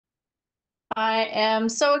I am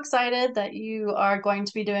so excited that you are going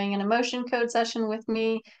to be doing an emotion code session with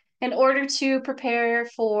me. In order to prepare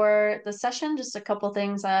for the session, just a couple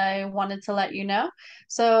things I wanted to let you know.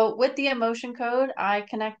 So, with the emotion code, I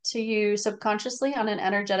connect to you subconsciously on an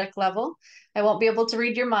energetic level. I won't be able to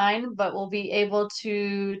read your mind, but we'll be able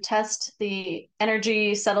to test the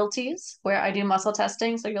energy subtleties where I do muscle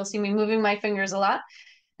testing. So, you'll see me moving my fingers a lot.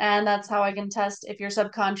 And that's how I can test if your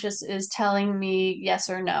subconscious is telling me yes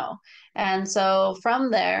or no. And so from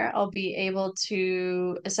there, I'll be able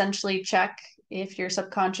to essentially check if your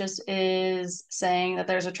subconscious is saying that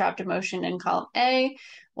there's a trapped emotion in column A,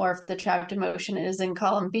 or if the trapped emotion is in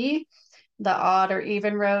column B, the odd or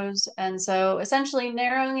even rows. And so essentially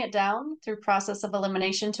narrowing it down through process of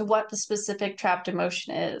elimination to what the specific trapped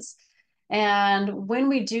emotion is. And when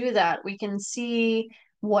we do that, we can see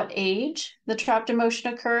what age the trapped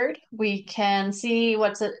emotion occurred. We can see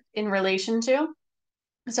what's it in relation to.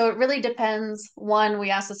 So it really depends. One,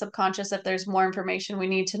 we ask the subconscious if there's more information we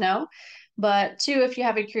need to know. But two, if you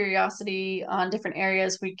have a curiosity on different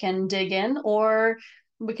areas, we can dig in, or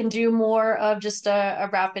we can do more of just a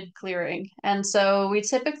rapid clearing. And so we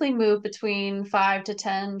typically move between 5 to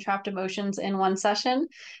 10 trapped emotions in one session.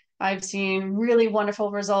 I've seen really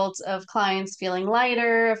wonderful results of clients feeling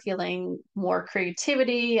lighter, feeling more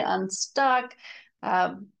creativity, unstuck,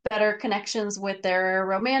 uh, better connections with their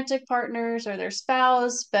romantic partners or their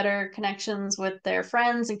spouse, better connections with their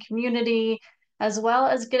friends and community, as well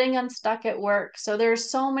as getting unstuck at work. So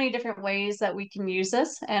there's so many different ways that we can use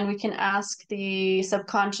this, and we can ask the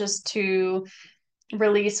subconscious to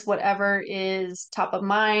release whatever is top of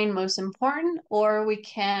mind, most important, or we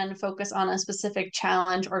can focus on a specific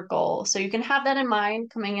challenge or goal. So you can have that in mind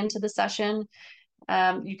coming into the session.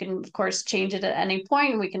 You can, of course, change it at any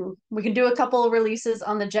point. We can do a couple of releases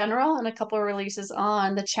on the general and a couple of releases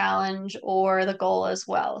on the challenge or the goal as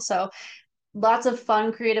well. So lots of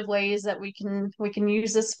fun, creative ways that we can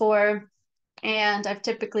use this for. And I've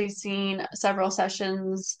typically seen several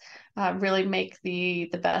sessions really make the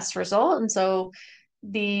best result. And so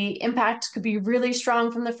the impact could be really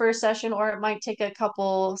strong from the first session, or it might take a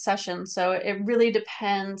couple sessions. So it really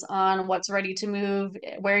depends on what's ready to move,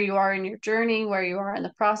 where you are in your journey, where you are in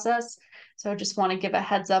the process. So I just want to give a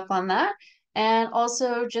heads up on that. And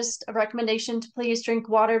also just a recommendation to please drink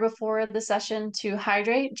water before the session to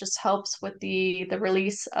hydrate. Just helps with the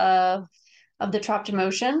release of the trapped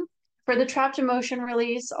emotion. For the trapped emotion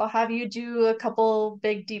release, I'll have you do a couple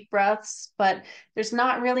big deep breaths, but there's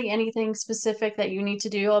not really anything specific that you need to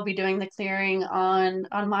do. I'll be doing the clearing on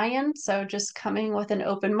my end, so just coming with an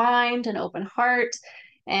open mind, an open heart,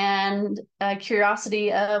 and a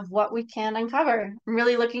curiosity of what we can uncover. I'm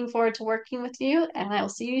really looking forward to working with you, and I'll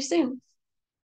see you soon.